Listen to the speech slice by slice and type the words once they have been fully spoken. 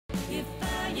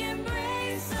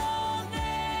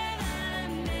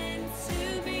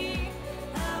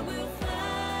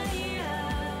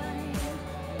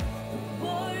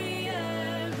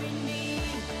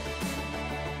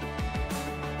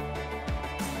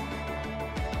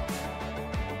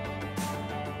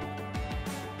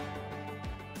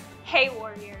Hey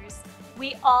warriors,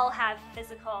 we all have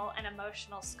physical and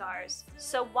emotional scars,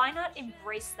 so why not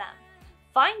embrace them?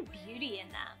 Find beauty in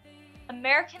them.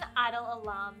 American Idol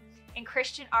alum and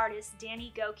Christian artist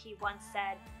Danny Gokey once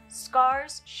said,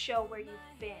 "Scars show where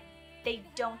you've been. They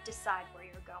don't decide where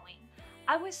you're going."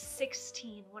 I was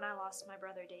 16 when I lost my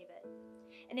brother David,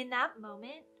 and in that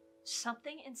moment,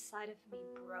 something inside of me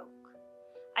broke.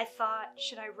 I thought,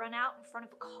 should I run out in front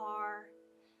of a car,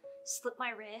 slip my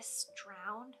wrist,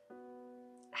 drown?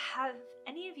 Have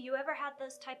any of you ever had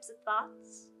those types of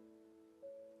thoughts?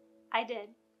 I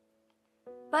did.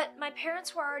 But my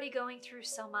parents were already going through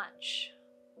so much,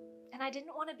 and I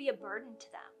didn't want to be a burden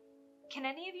to them. Can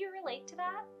any of you relate to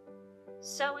that?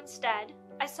 So instead,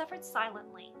 I suffered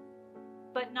silently,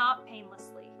 but not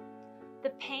painlessly.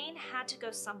 The pain had to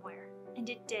go somewhere, and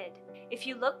it did. If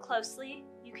you look closely,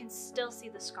 you can still see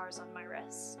the scars on my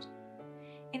wrist.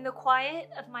 In the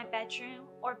quiet of my bedroom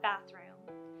or bathroom,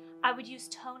 I would use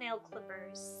toenail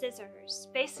clippers, scissors,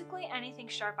 basically anything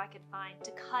sharp I could find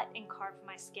to cut and carve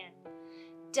my skin,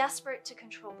 desperate to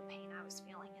control the pain I was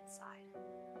feeling inside.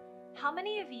 How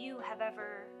many of you have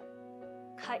ever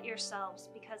cut yourselves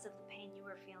because of the pain you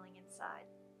were feeling inside?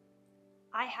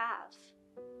 I have.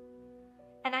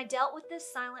 And I dealt with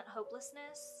this silent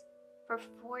hopelessness for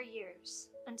 4 years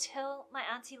until my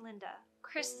Auntie Linda,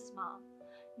 Chris's mom,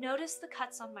 noticed the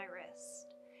cuts on my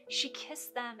wrist. She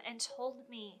kissed them and told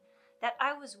me that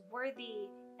I was worthy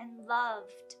and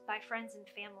loved by friends and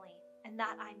family, and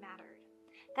that I mattered.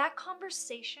 That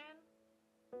conversation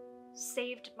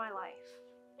saved my life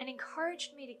and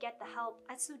encouraged me to get the help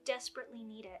I so desperately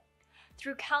needed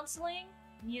through counseling,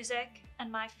 music,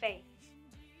 and my faith.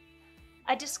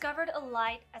 I discovered a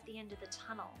light at the end of the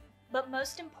tunnel, but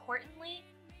most importantly,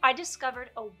 I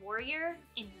discovered a warrior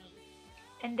in me.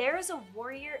 And there is a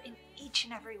warrior in each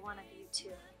and every one of you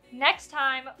too. Next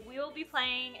time, we will be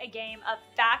playing a game of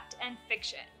fact and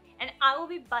fiction, and I will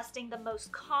be busting the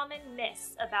most common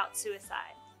myths about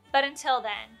suicide. But until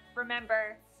then,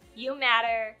 remember, you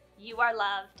matter, you are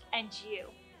loved, and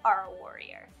you are a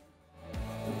warrior.